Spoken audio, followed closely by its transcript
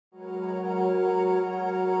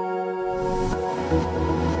الآن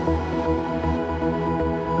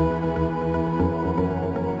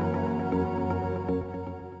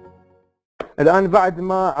بعد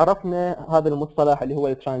ما عرفنا هذا المصطلح اللي هو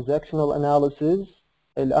الترانزاكشنال اناليسيس،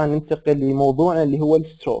 الآن ننتقل لموضوعنا اللي هو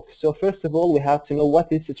الستروك. So first of all we have to know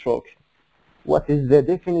what is stroke. What is the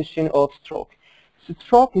definition of stroke?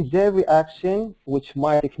 Stroke is a reaction which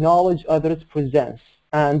might acknowledge others' presence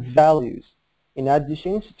and values. In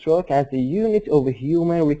addition, stroke as a unit of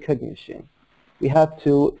human recognition. We have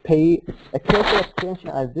to pay a careful attention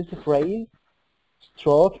as this phrase,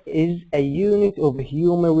 stroke is a unit of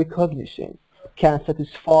human recognition, can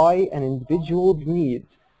satisfy an individual's need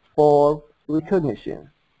for recognition.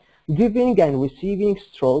 Giving and receiving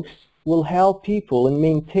strokes will help people in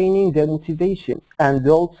maintaining their motivation and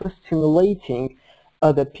also stimulating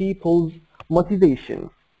other people's motivation.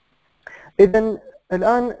 إذن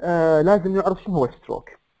الآن لازم نعرف شنو هو الستروك.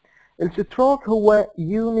 الستروك هو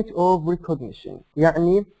unit of recognition،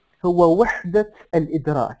 يعني هو وحدة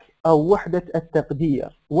الإدراك أو وحدة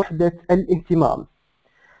التقدير، وحدة الاهتمام.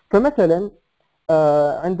 فمثلا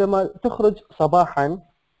عندما تخرج صباحا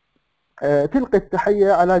تلقي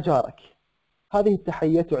التحية على جارك، هذه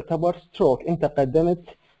التحية تعتبر ستروك، أنت قدمت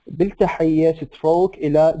بالتحية ستروك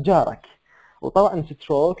إلى جارك. وطبعا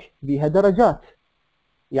ستروك بها درجات،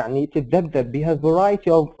 يعني تتذبذب بها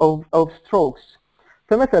variety of strokes.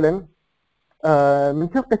 فمثلا من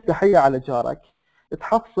تلقي التحية على جارك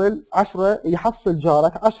تحصل 10، يحصل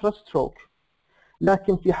جارك 10 ستروك.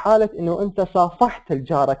 لكن في حالة انه انت صافحت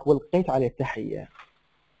الجارك والقيت عليه التحية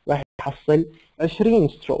راح يحصل 20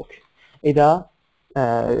 ستروك. اذا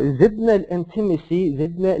زدنا الانتمسي،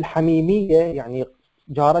 زدنا الحميمية، يعني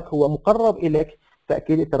جارك هو مقرب اليك،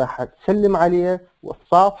 فاكيد انت راح تسلم عليه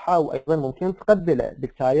وتصافحه وايضا ممكن تقبله،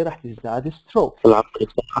 بالتالي راح تزداد ستروك.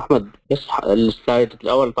 احمد بس السلايد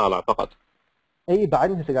الاول طالع فقط. اي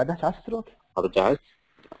بعدني هسه قاعد احكي على ستروك. رجعت؟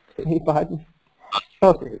 اي بعدني.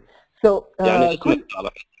 اوكي سو يعني اسمك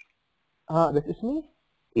طالع. بس اسمي؟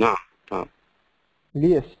 نعم.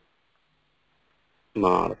 ليش؟ ما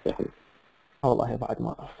اعرف يا حبيبي. والله بعد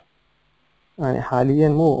ما اعرف، يعني حاليا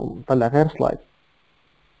مو مطلع غير سلايد،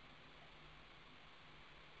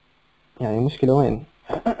 يعني المشكلة وين؟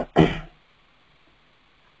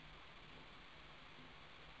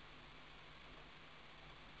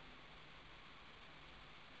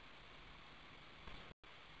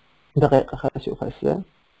 دقيقة خليني اشوف هسه.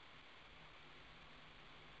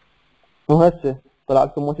 وهسه طلع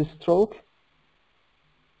لكم موت ستروك.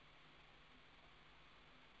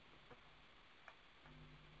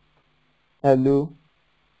 الو.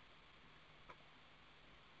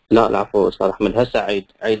 لا العفو استاذ احمد، هسه عيد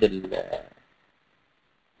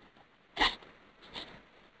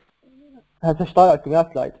هسه ايش طالع لكم يا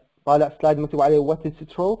سلايد؟ طالع سلايد مكتوب عليه وات از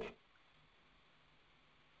ستروك.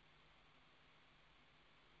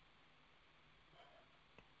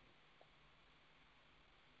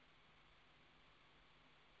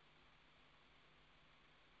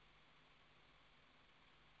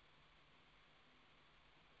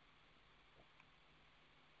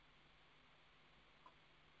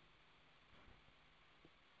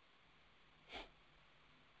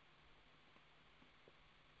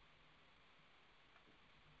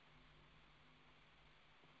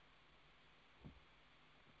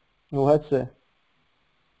 وهسه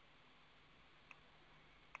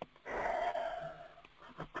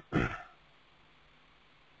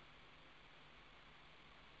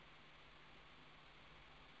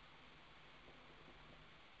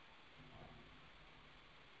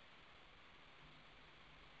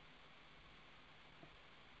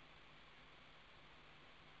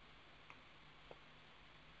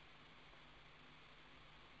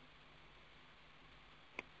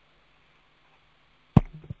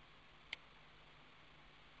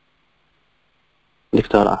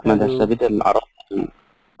دكتور احمد هسه بدأ العرض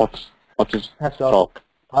وات ستروك.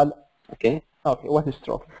 اوكي وات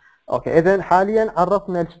ستروك. اوكي اذا حاليا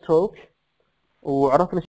عرفنا الستروك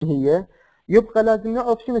وعرفنا شنو هي، يبقى لازم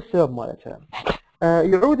نعرف شنو السبب مالتها.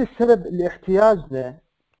 يعود السبب لاحتياجنا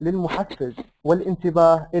للمحفز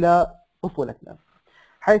والانتباه الى طفولتنا،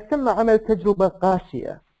 حيث تم عمل تجربة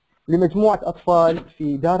قاسية لمجموعة أطفال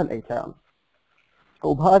في دار الأيتام.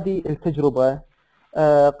 وبهذه التجربة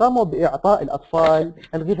قاموا بإعطاء الأطفال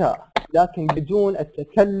الغذاء لكن بدون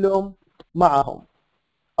التكلم معهم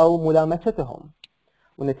أو ملامستهم،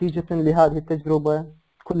 ونتيجة لهذه التجربة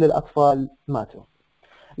كل الأطفال ماتوا.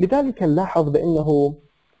 لذلك نلاحظ بأنه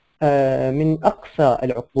من أقصى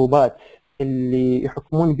العقوبات اللي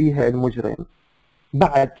يحكمون بها المجرم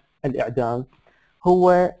بعد الإعدام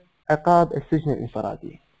هو عقاب السجن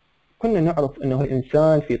الانفرادي. كنا نعرف أنه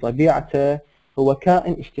الإنسان في طبيعته هو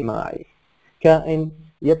كائن اجتماعي، كائن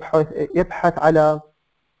يبحث على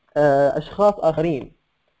أشخاص آخرين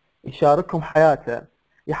يشاركهم حياته،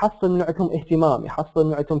 يحصل من عندهم اهتمام، يحصل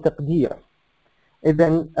من عندهم تقدير. إذا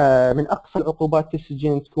من أقصى العقوبات في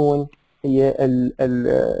السجن تكون هي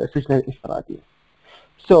السجن الانفرادي.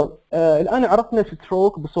 الآن عرفنا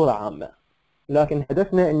الستروك بصورة عامة، لكن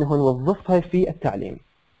هدفنا أنه نوظفها في التعليم.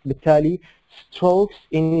 بالتالي strokes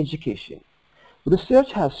in education.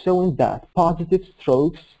 Research has shown that positive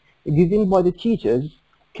strokes given by the teachers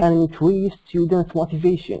can increase students'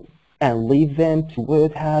 motivation and lead them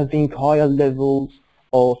toward having higher levels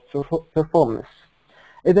of performance.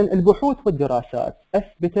 إذن البحوث والدراسات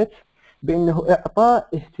أثبتت بأنه إعطاء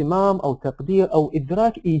اهتمام أو تقدير أو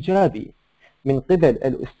إدراك إيجابي من قبل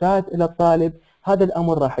الأستاذ إلى الطالب، هذا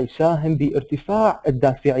الأمر راح يساهم بارتفاع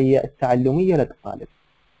الدافعية التعلمية لدى الطالب،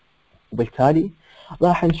 وبالتالي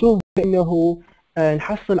راح نشوف بأنه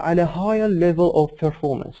نحصل على higher level of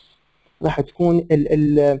performance، راح تكون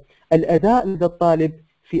الأداء لدى الطالب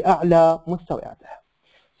في أعلى مستوياته.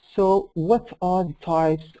 So what are the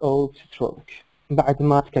types of stroke؟ بعد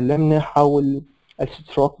ما تكلمنا حول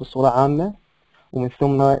الستروك بصورة عامة، ومن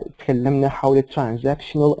ثم تكلمنا حول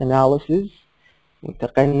transactional analysis،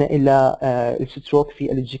 وانتقلنا إلى الستروك في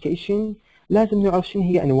education، لازم نعرف شنو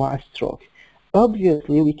هي أنواع الستروك.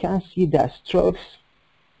 Obviously we can see that strokes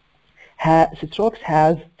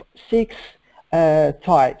have 6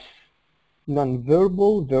 types: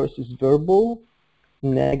 non-verbal versus verbal,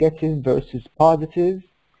 negative versus positive,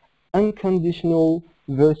 unconditional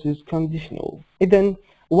versus conditional. إذن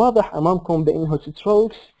واضح أمامكم بأنه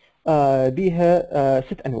strokes بها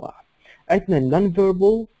 6 أنواع. عندنا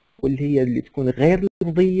non-verbal واللي هي اللي تكون غير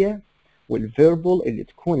لفظية، والverbal اللي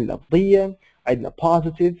تكون لفظية، عندنا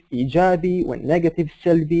positive إيجابي، والنيجاتيف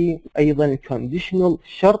سلبي، أيضا conditional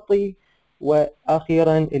شرطي،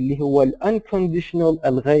 وأخيرا اللي هو unconditional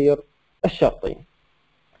الغير الشرطي.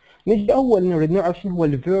 نجي أول نريد نعرف شنو هو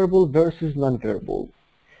verbal versus non-verbal.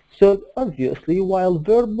 So obviously while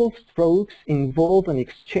verbal strokes involve an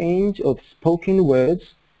exchange of spoken words,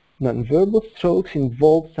 non-verbal strokes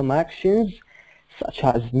involve some actions such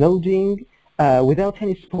as nodding without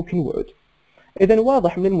any spoken word. إذن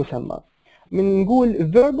واضح من المسمى من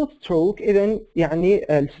نقول verbal stroke، إذن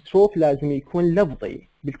يعني الستروك لازم يكون لفظي،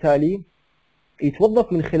 بالتالي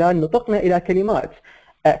يتوظف من خلال نطقنا إلى كلمات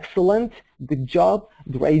excellent, good job,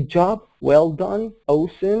 great job, well done,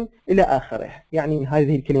 awesome إلى آخره. يعني من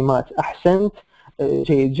هذه الكلمات أحسنت،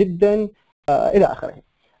 جيد جدا إلى آخره.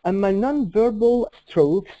 أما non-verbal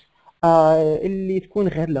strokes اللي تكون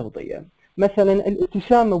غير لفظية، مثلا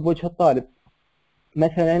الابتسامة بوجه الطالب،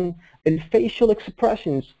 مثلا الفيشل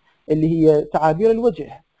expressions اللي هي تعابير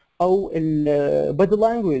الوجه، أو body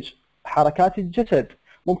language حركات الجسد،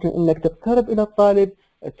 ممكن أنك تقترب إلى الطالب،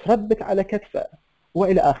 تربك على كتفه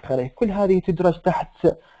وإلى آخره. كل هذه تدرج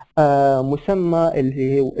تحت مسمى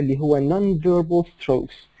اللي هو non-verbal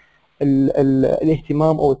strokes،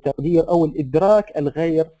 الاهتمام أو التقدير أو الإدراك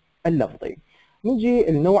الغير اللفظي. نجي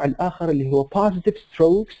النوع الآخر اللي هو positive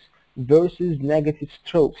strokes versus negative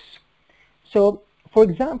strokes. So for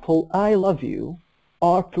example, I love you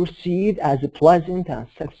are perceived as pleasant and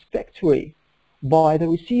satisfactory by the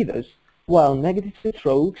receivers, while negative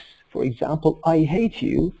strokes, for example, I hate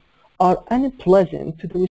you, are unpleasant to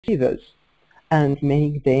the receivers and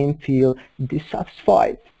make them feel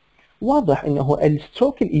dissatisfied. واضح انه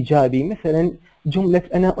الستروك الايجابي مثلا جملة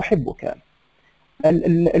انا احبك،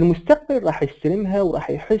 المستقبل راح يستلمها وراح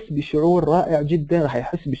يحس بشعور رائع جدا، راح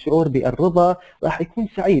يحس بشعور بالرضا، راح يكون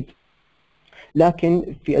سعيد.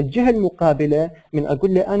 لكن في الجهة المقابلة من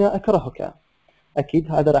اقول له انا اكرهك،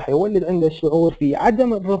 اكيد هذا راح يولد عنده شعور في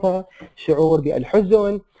عدم الرضا، شعور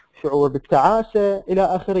بالحزن، شعور بالتعاسة إلى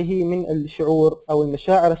آخره من الشعور أو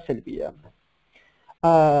المشاعر السلبية.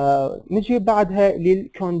 نجي بعدها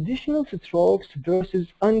للconditional strokes versus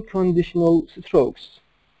unconditional strokes.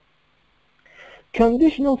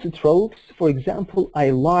 Conditional strokes, for example, I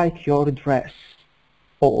like your dress,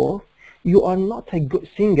 or you are not a good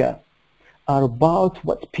singer, are about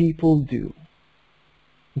what people do.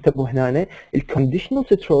 انتبهوا هنا، الconditional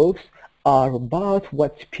strokes are about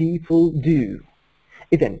what people do.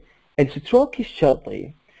 إذن الستروك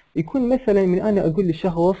الشرطي يكون مثلا من أنا أقول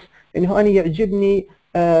لشخص إنه أنا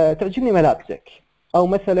تعجبني ملابسك، أو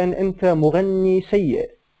مثلا أنت مغني سيء،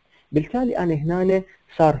 بالتالي أنا هنا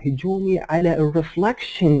صار هجومي على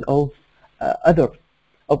reflection of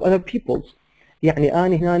other people. يعني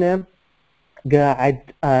أنا هنا قاعد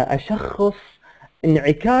أشخص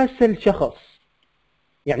انعكاس الشخص،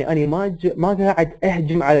 يعني أنا ما قاعد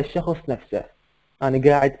أهجم على الشخص نفسه، أنا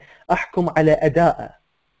قاعد أحكم على أدائه.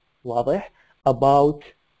 واضح؟ about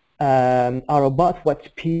are about what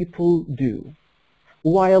people do,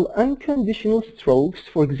 while unconditional strokes,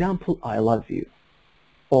 for example, I love you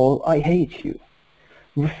or I hate you,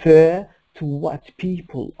 refer to what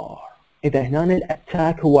people are. إذا هنا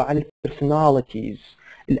الأتاك هو على البرسوناليتيز،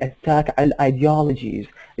 الأتاك على الأيديولوجيز،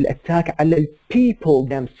 الأتاك على people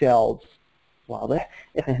themselves. واضح؟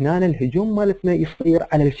 يعني هنا الهجوم مالتنا يصير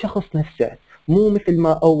على الشخص نفسه، مو مثل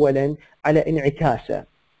ما أولا على انعكاسه.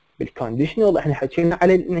 بالكونديشنال احنا حكينا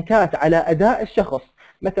على الانعكاس، على أداء الشخص.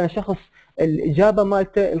 مثلا شخص الإجابة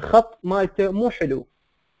مالته، الخط مالته مو حلو،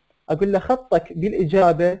 أقول له خطك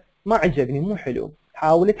بالإجابة ما عجبني، مو حلو،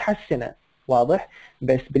 حاول تحسنه. واضح؟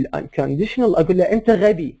 بس بالانكونديشنال أقول له أنت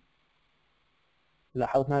غبي.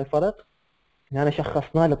 لاحظنا الفرق؟ هنا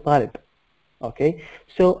شخصنا للطالب. Okay,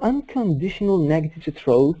 so unconditional negative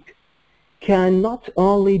stroke can not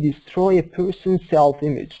only destroy a person's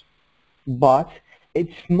self-image, but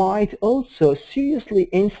it might also seriously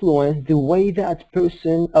influence the way that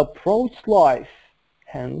person approaches life.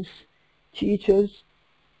 Hence, teachers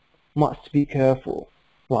must be careful.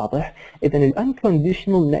 واضح؟ إذا ال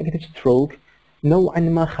unconditional negative stroke نوعا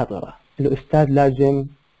ما خطرة. الأستاذ لازم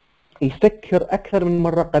يفكر أكثر من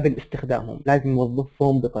مرة قبل استخدامهم، لازم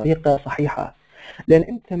يوظفهم بطريقة صحيحة. لأن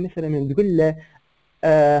أنت مثلا من تقول له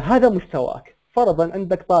هذا مستواك، فرضا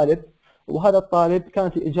عندك طالب وهذا الطالب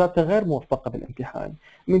كانت إجابته غير موفقة بالامتحان،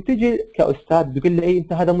 من تجي كأستاذ تقول له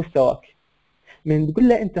أنت هذا مستواك، من تقول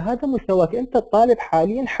له أنت هذا مستواك، أنت الطالب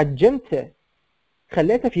حاليا حجمته،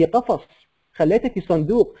 خليته في قفص، خليته في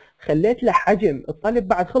صندوق، خليت له حجم. الطالب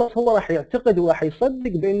بعد خلص هو راح يعتقد وراح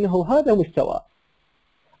يصدق بأنه هذا مستواه.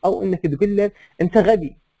 أو أنك تقول له أنت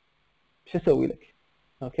غبي، شو أسوي لك؟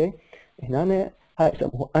 أوكي؟ هنا هاي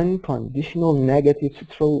يسموه unconditional negative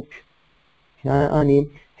stroke. هنا أنا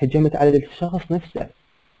هجمت على الشخص نفسه،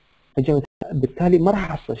 هجمت، بالتالي ما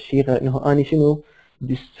راح أحصل شيء غير إنه أنا شنو؟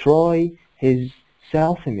 destroy his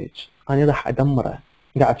self image. أنا راح أدمره.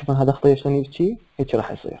 قاعد تشوفون هذا خطير شلون يبكي؟ هيك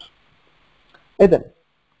راح يصير. إذا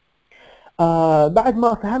بعد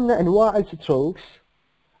ما فهمنا أنواع الستروكس،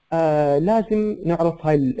 لازم نعرف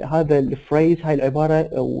هذا الفريز، هاي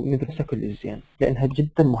العبارة وندرسها كل زين لأنها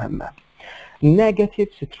جدا مهمة. Negative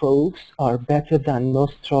strokes are better than no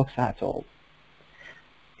strokes at all.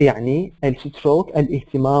 يعني الستروك،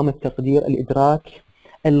 الاهتمام، التقدير، الإدراك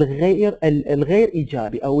الغير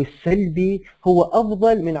إيجابي أو السلبي هو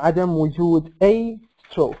أفضل من عدم وجود أي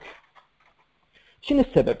ستروك. شنو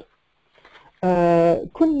السبب؟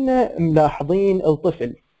 كنا ملاحظين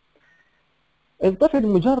الطفل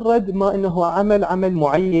مجرد ما انه عمل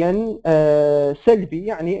معين سلبي،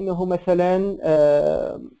 يعني انه مثلا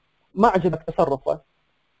ما عجبك تصرفه،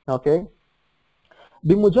 اوكي،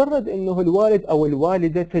 بمجرد انه الوالد او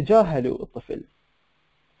الوالده تجاهلوا الطفل،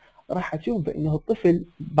 راح تشوف بانه الطفل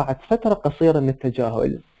بعد فتره قصيره من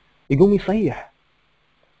التجاهل يقوم يصيح،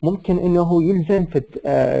 ممكن انه يلزم في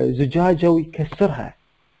زجاجه ويكسرها.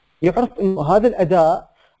 يعرف انه هذا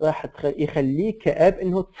الاداء راح يخليه كأب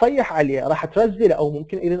انه تصيح عليه، راح ترزله، او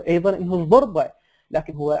ممكن ايضا انه تضربه،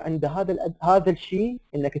 لكن هو عند هذا الشيء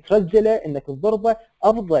انك ترزله، انك تضربه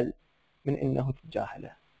افضل من انه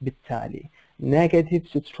تتجاهله. بالتالي negative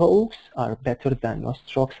strokes are better than no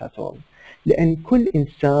strokes at all. لان كل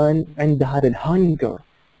انسان عنده هذا الهانجر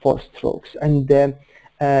for strokes، عنده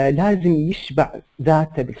لازم يشبع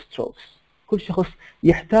ذاته بالستروكس. كل شخص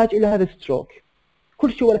يحتاج الى هذا الستروك،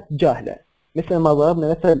 كل شيء ولا تتجاهله. مثل ما ضربنا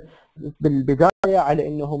مثل بالبداية على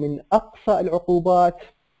انه من اقصى العقوبات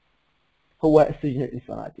هو السجن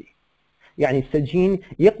الانفرادي. يعني السجين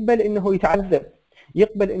يقبل انه يتعذب،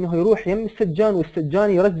 يقبل انه يروح يم السجان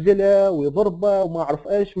والسجان يرزله ويضربه وما اعرف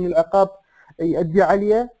ايش من العقاب يؤدي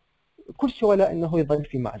عليه، كل شيء ولا انه يظل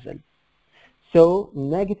في معزل. So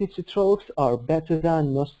negative strokes are better than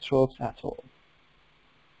no strokes at all.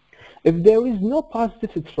 If there is no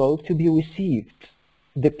positive stroke to be received,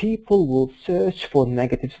 the people will search for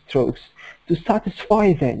negative strokes to satisfy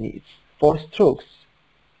their needs for strokes.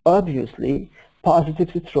 Obviously, positive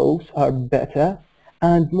strokes are better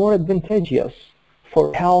and more advantageous for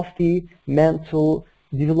healthy mental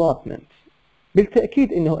development.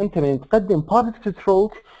 بالتأكيد إنه أنت من تقدم positive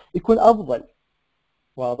stroke يكون أفضل،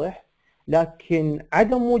 واضح؟ لكن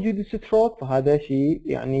عدم وجود الستروك فهذا شيء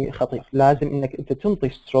يعني خطير، لازم إنك أنت تنطي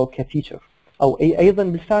ستروك كتيشر أو أيضا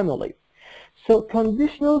بالفاميلي. So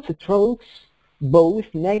conditional strokes, both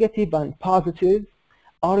negative and positive,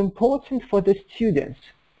 are important for the students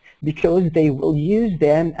because they will use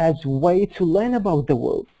them as a way to learn about the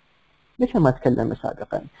world. مثل ما تكلمنا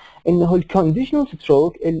سابقا انه الكونديشنال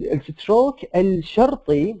ستروك، الستروك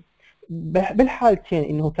الشرطي بالحالتين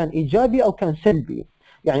انه كان ايجابي او كان سلبي،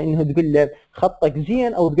 يعني انه تقول له خطك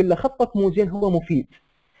زين او تقول له خطك مو زين هو مفيد.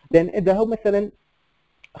 لان اذا هو مثلا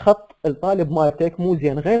خط الطالب مالتك مو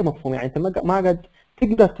زين غير مفهوم، يعني انت ما قاعد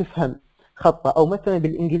تقدر تفهم خطه، او مثلا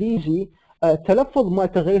بالانجليزي التلفظ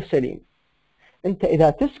مالته غير سليم، انت اذا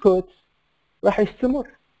تسكت راح يستمر.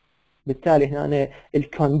 بالتالي هنا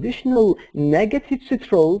الكونديشنال نيجاتيف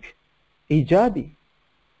ستروك ايجابي،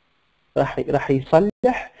 راح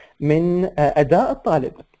يصلح من اداء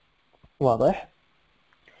الطالب. واضح؟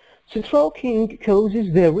 Stroking causes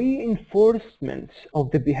the reinforcement of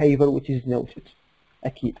the behavior which is noted.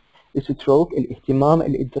 اكيد الستروك، الاهتمام،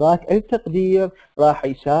 الادراك، التقدير راح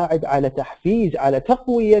يساعد على تحفيز، على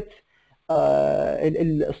تقويه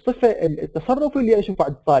الصفه، التصرف اللي اشوفه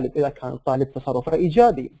عند الطالب. اذا كان الطالب تصرفه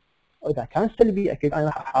ايجابي، واذا كان سلبي اكيد انا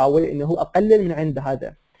راح احاول انه اقلل من عنده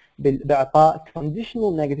هذا باعطاء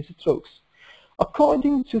conditional negative strokes.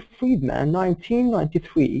 According to Friedman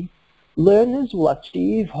 1993, learners will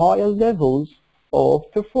achieve higher levels of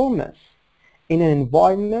performance in an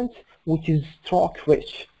environment which is stroke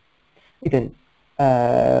rich. إذن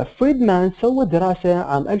فريدمان سوى دراسة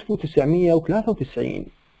عام 1993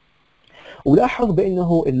 ولاحظ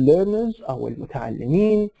بأنه الليرنرز أو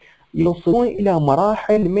المتعلمين يوصلون إلى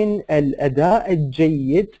مراحل من الأداء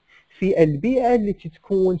الجيد في البيئة التي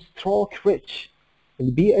تكون stroke rich،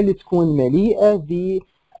 البيئة اللي تكون مليئة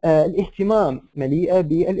بالاهتمام، مليئة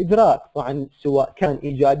بالإدراك، طبعا سواء كان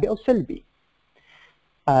إيجابي أو سلبي.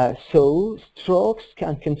 So strokes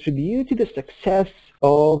can contribute to the success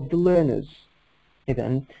of the learners.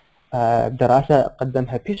 إذن دراسة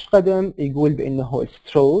قدمها بيش قدم يقول بأنه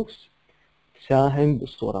strokes تساهم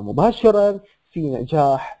بصورة مباشرة في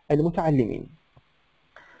نجاح المتعلمين.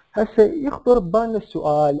 هسه يخطر ببالنا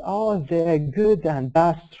السؤال: are there good and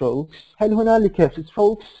bad strokes؟ هل هنالك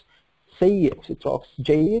strokes سيء و strokes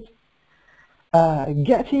جيد؟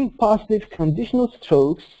 Getting positive conditional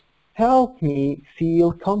strokes help me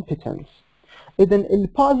feel competent. إذن ال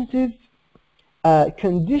positive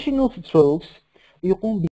conditional strokes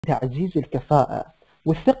يقوم بتعزيز الكفاءة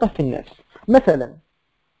والثقة في النفس. مثلا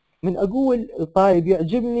من أقول الطالب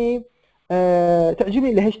يعجبني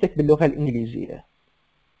تعجبني لهجتك باللغة الإنجليزية،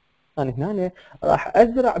 أنا هنا راح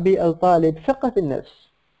أزرع بالطالب ثقة في النفس،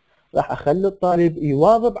 راح أخلي الطالب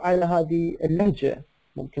يواظب على هذه اللهجة،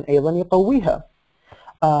 ممكن أيضا يقويها.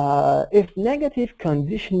 If negative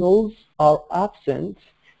conditionals are absent,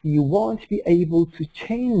 you won't be able to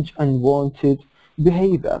change unwanted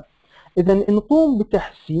behavior. إذا نقوم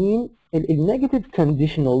بتحسين النيجاتيف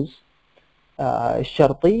كونديشنالز،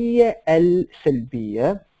 الشرطية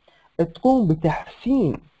السلبية، تقوم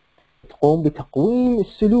بتقويم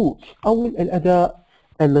السلوك أو الأداء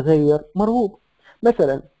الغير مرغوب.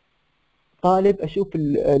 مثلا طالب أشوف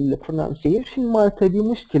البرونانسيشن مالته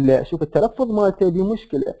بمشكلة، أشوف التلفظ مالته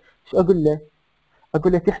بمشكلة، شو أقول له؟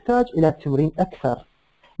 أقول له تحتاج إلى تمرين أكثر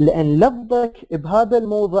لأن لفظك بهذا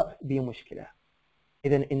الموضع بمشكلة.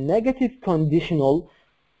 إذا النيجاتيف كونديشنال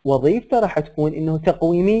وظيفته راح تكون إنه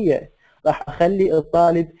تقويمية، راح أخلي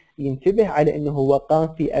الطالب ينتبه على إنه هو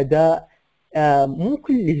قام في أداء مو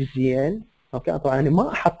كلش زين، اوكي طبعا انا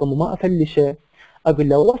ما احطم وما افلشه، اقول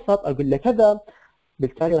له وسط، اقول له كذا،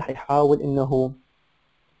 بالتالي راح يحاول انه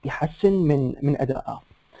يحسن من ادائه.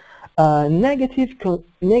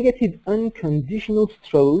 Negative unconditional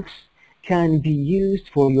strokes can be used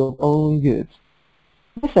for your own good.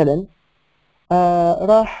 مثلا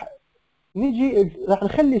راح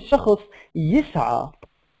نخلي الشخص يسعى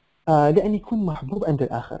لأن يكون محبوب عند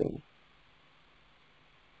الآخرين.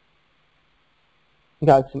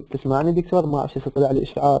 قاعد تسمعني دكتور؟ ما اعرف طلع لي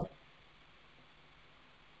اشعار.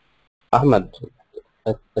 احمد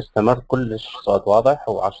استمر، كلش صوت واضح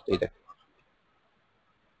وعشت ايدك.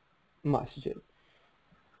 ما اسجل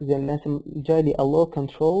زين. لازم جالي الله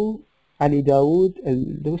كنترول علي داوود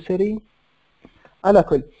الدوسري. على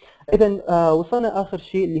كل، اذا وصلنا اخر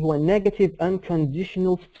شيء اللي هو negative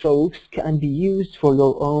unconditional strokes can be used for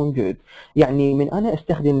your own good. يعني من انا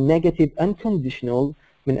استخدم negative unconditional،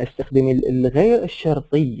 من استخدم الغير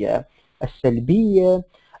الشرطية السلبية،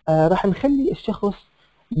 راح نخلي الشخص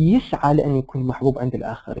يسعى لأن يكون محبوب عند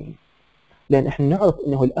الآخرين، لأن احنا نعرف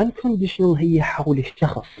أنه الانكونديشنال هي حول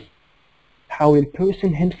الشخص، حول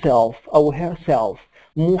البيرسون himself أو herself،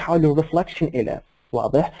 مو حول الرفلكشن إله.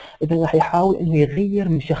 واضح؟ إذا راح يحاول أنه يغير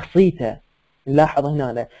من شخصيته. نلاحظ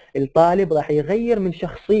هنا الطالب راح يغير من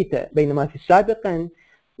شخصيته، بينما في سابقا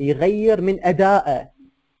يغير من أدائه.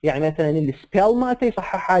 يعني مثلا السبيل مالته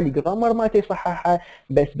يصححها، الجرامر مالته يصححها،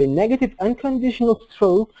 بس بالنيجاتيف انكونديشنال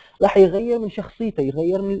ستروك راح يغير من شخصيته،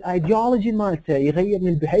 يغير من الايديولوجي مالته، يغير من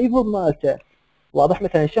البيهيفير مالته. واضح؟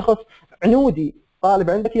 مثلا شخص عنودي، طالب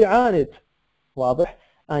عندك يعاند، واضح؟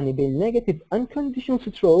 اني بالنيجاتيف انكونديشنال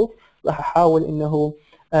ستروك راح احاول انه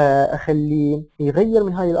اخليه يغير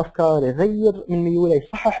من هذه الافكار، يغير من ميوله،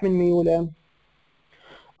 يصحح من ميوله.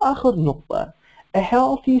 اخر نقطة، a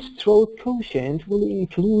healthy stroke quotient will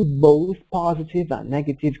include both positive and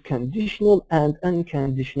negative conditional and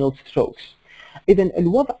unconditional strokes. اذا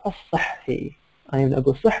الوضع الصحي، انا يعني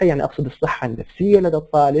اقول صحي يعني اقصد الصحة النفسية لدى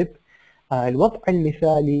الطالب. الوضع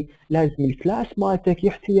المثالي لازم الكلاس مالتك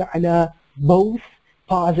يحتوي على both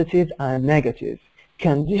positive and negative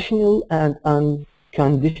conditional and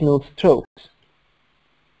unconditional strokes.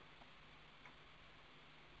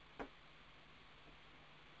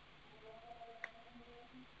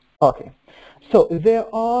 Okay, so there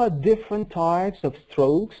are different types of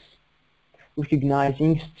strokes.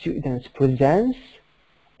 Recognizing students' presence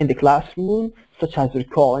in the classroom, such as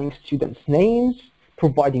recalling students' names,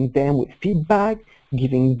 providing them with feedback,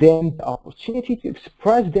 giving them the opportunity to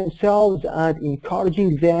express themselves, and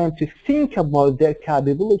encouraging them to think about their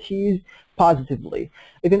capabilities positively.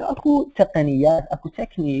 إذن أكو تقنيات، أكو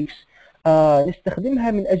techniques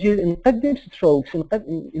نستخدمها من أجل نقدم strokes،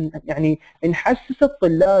 يعني نحسس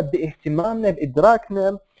الطلاب باهتمامنا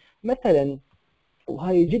بإدراكنا. مثلا،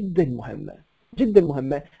 وهي جدا مهمة جدا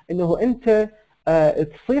مهمة، إنه أنت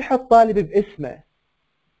تصيح الطالب باسمه.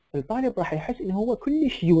 الطالب راح يحس إنه هو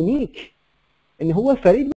كلش يونيك، إنه هو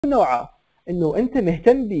فريد من نوعه، إنه أنت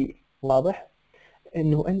مهتم به. واضح؟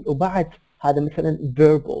 إنه وبعد هذا مثلا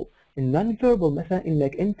verbal. النون verbal مثلا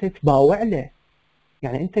إنك أنت تباوع له.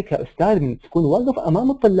 يعني أنت كأستاذ من تكون واقف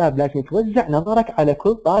أمام الطلاب لازم توزع نظرك على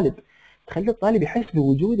كل طالب، تخلي الطالب يحس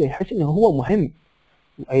بوجوده، يحس إنه هو مهم.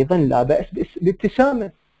 وأيضا لا بأس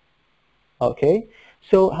بابتسامة. اوكي،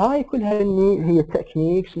 هاي كلها هي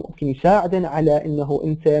تكنيكس ممكن يساعدنا على انه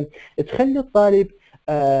انت تخلي الطالب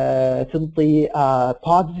تنطي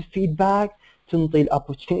positive feedback، تنطي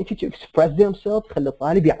opportunity to express themselves، تخلي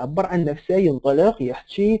الطالب يعبر عن نفسه، ينطلق،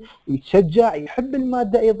 يحكي، ويتشجع، يحب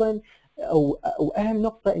المادة ايضا. او اهم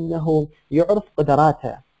نقطة انه يعرف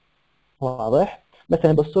قدراته. واضح؟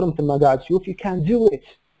 مثلا بالصورة مثل ما قاعد تشوف you can do it،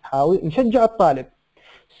 حاول نشجع الطالب.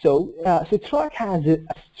 So stroke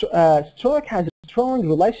has a strong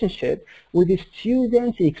relationship with the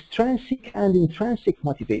student's extrinsic and intrinsic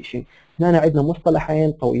motivation. هنا عندنا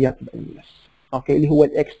مصطلحين قويات بعلم النفس. اوكي، اللي هو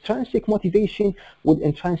extrinsic motivation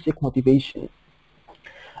والintrinsic motivation.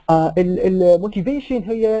 الموتيفيشن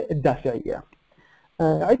هي الدافعية.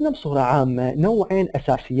 عندنا بصورة عامة نوعين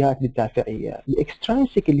أساسيات للدافعية.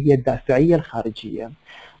 الاكسترنسيك اللي هي الدافعية الخارجية،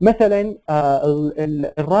 مثلا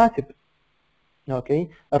الراتب. اوكي،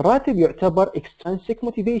 الراتب يعتبر extrinsic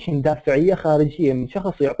motivation، دافعيه خارجيه من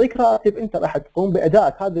شخص يعطيك راتب، انت راح تقوم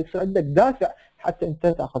بادائك، هذا يصير عندك دافع حتى انت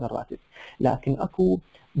تاخذ الراتب. لكن اكو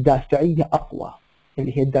دافعيه اقوى،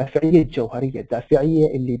 اللي هي الدافعيه الجوهريه، الدافعيه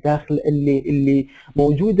اللي داخل اللي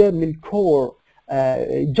موجوده من الكور،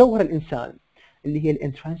 جوهر الانسان، اللي هي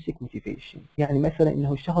الانترنسيك موتيفيشن. يعني مثلا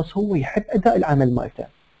انه الشخص هو يحب اداء العمل مالته،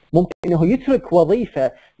 ممكن انه يترك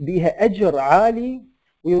وظيفه بها اجر عالي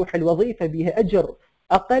ويروح الوظيفة بها أجر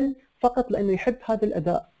أقل فقط لأنه يحب هذا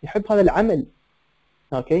الأداء، يحب هذا العمل.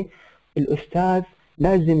 أوكي، الأستاذ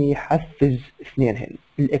لازم يحفز اثنينهن،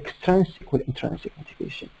 الإكسترنسيك والإنترنسيك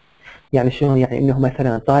موتيفيشن. يعني شلون؟ يعني إنه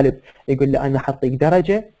مثلا طالب يقول له أنا حطيك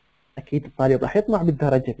درجة، أكيد الطالب راح يطمع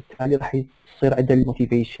بالدرجة، بالتالي راح يصير عنده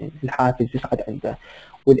الموتيفيشن، الحافز يصعد عنده.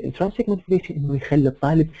 والإنترنسيك موتيفيشن إنه يخلي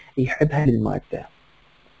الطالب يحبها للمادة.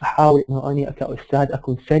 احاول انه اني كاستاذ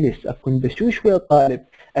اكون سلس، اكون بشوش ويا الطالب،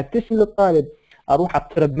 ابتسم للطالب، اروح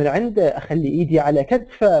اقترب من عنده، اخلي ايدي على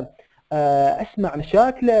كتفه، اسمع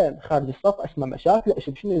مشاكله خارج الصف، اسمع مشاكله،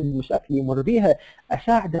 اشوف شنو المشاكل اللي يمر بيها،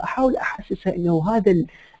 اساعده، احاول احسسه انه هذا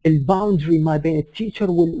الباوندري ما بين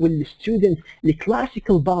التيتشر والستودنت،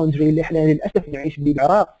 الكلاسيكال باوندري اللي احنا للاسف نعيش به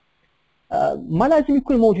بالعراق، ما لازم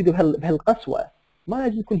يكون موجود بهالقسوه، ما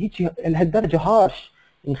لازم يكون هيك لهالدرجه هارش.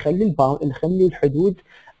 نخلي الحدود،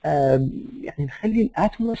 يعني نخلي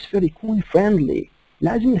الاتموسفير يكون فريندلي،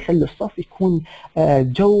 لازم نخلي الصف يكون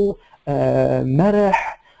جو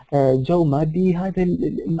مرح، جو ما بيه هذا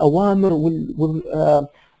الاوامر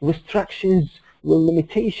والريستركشنز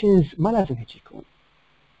والليميتيشنز، ما لازم هيك يكون.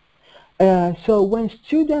 So when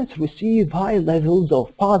students receive high levels of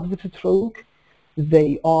positive stroke, they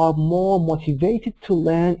are more motivated to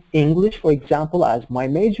learn English, for example, as my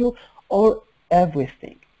major or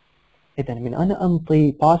everything. إذا من أنا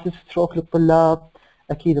أنطي positive stroke للطلاب،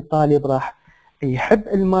 أكيد الطالب راح يحب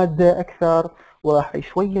المادة أكثر، وراح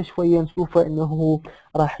شوية شوية نشوفه إنه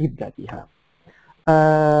راح يبدأ بها.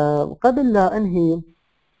 قبل لا أنهي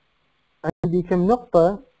عندي كم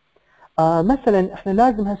نقطة. مثلا إحنا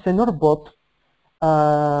لازم هسه نربط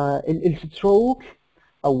الستروك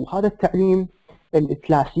أو هذا التعليم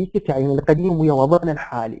الكلاسيكي التعليم القديم ويا وضعنا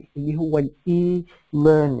الحالي اللي هو الاي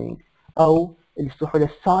ليرنينج او اللي يصلحوا له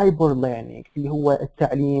السايبر ليرنينج اللي هو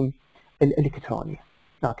التعليم الالكتروني.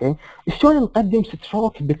 اوكي، شلون نقدم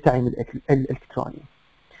ستروك بالتعليم الالكتروني؟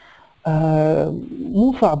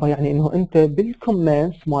 مو صعبه، يعني انه انت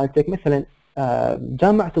بالكومنتس مالتك مثلا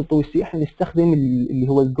جامعه الطوسي احنا نستخدم اللي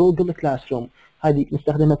هو الجوجل كلاس روم، هذه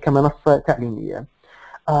نستخدمها كمنصه تعليميه.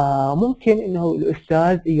 ممكن انه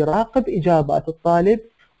الاستاذ يراقب اجابات الطالب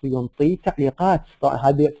وينطي تعليقات، طبعا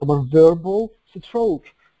هذا يعتبر verbal stroke،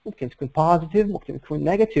 ممكن تكون positive ممكن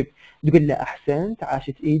تكون negative، تقول له احسنت،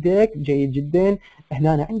 عاشت ايدك، جيد جدا،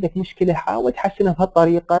 هنا عندك مشكله حاول تحسنها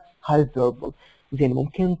بهالطريقه، هذا verbal. زين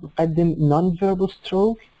ممكن نقدم non verbal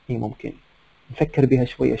stroke، اي ممكن نفكر بها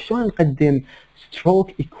شويه، شلون نقدم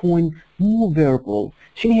ستروك يكون مو verbal؟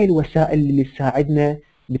 شنو هي الوسائل اللي تساعدنا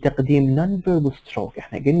بتقديم non verbal stroke؟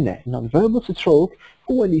 احنا قلنا non verbal stroke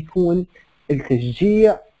هو اللي يكون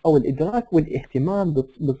التشجيع او الادراك والاهتمام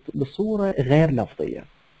بصوره غير لفظيه.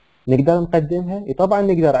 نقدر نقدمها؟ اي طبعا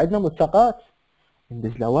نقدر، عندنا ملصقات،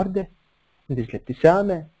 ندز له ورده، ندز له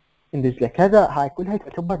ابتسامه، ندز له كذا، هاي كلها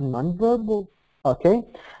تعتبر non verbal. اوكي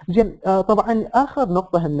زين. طبعا اخر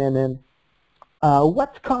نقطه همينه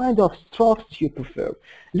what kind of strokes do you prefer؟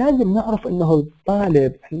 لازم نعرف انه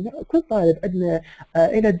الطالب، كل طالب عندنا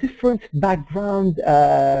الى different background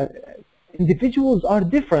individuals are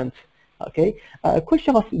different. اوكي كل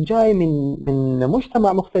شخص جاي من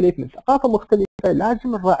مجتمع مختلف، من ثقافه مختلفه،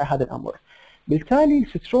 لازم نراعي هذا الامر. بالتالي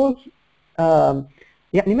الستروك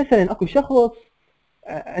يعني مثلا اكو شخص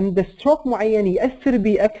عنده ستروك معين ياثر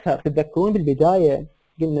به اكثر. تتذكرون بالبدايه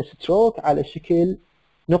قلنا ستروك على شكل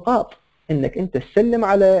نقاط، انك انت تسلم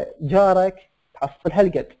على جارك تحصل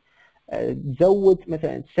هالقد، تزود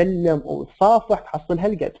مثلا تسلم وتصافح تحصل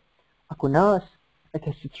هالقد. اكو ناس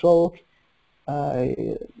عندها ستروك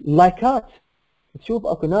لايكات، تشوف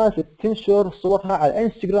اكو ناس تنشر صورها على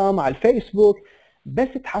الانستغرام على الفيسبوك، بس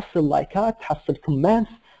تحصل لايكات تحصل كومنتس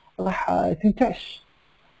راح تنتعش،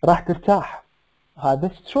 راح ترتاح.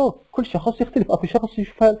 هذا ستروك، كل شخص يختلف، اكو شخص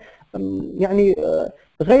يشوفها يعني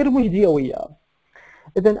غير مجديه وياه.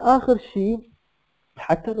 اذا اخر شيء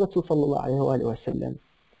حتى الرسول صلى الله عليه واله وسلم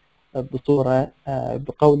بصوره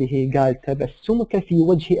بقوله قال تبسمك في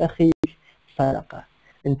وجه اخيك صدقه.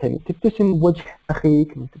 انت من تبتسم بوجه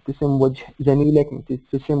اخيك، من تبتسم بوجه زميلك، من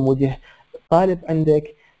تبتسم بوجه طالب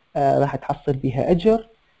عندك، راح تحصل بها اجر،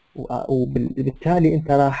 وبالتالي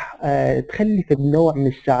انت راح تخلي في نوع من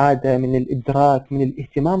السعاده، من الادراك، من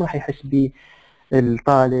الاهتمام راح يحس به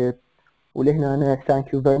الطالب. ولهنا انا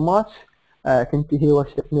ثانك يو فيري ماتش. تنتهي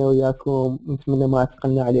ورشتنا وياكم، نتمنى ما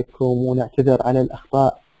اتقلنا عليكم ونعتذر على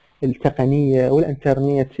الاخطاء التقنيه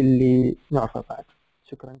والانترنت اللي نعرفها بعد.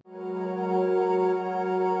 شكرا.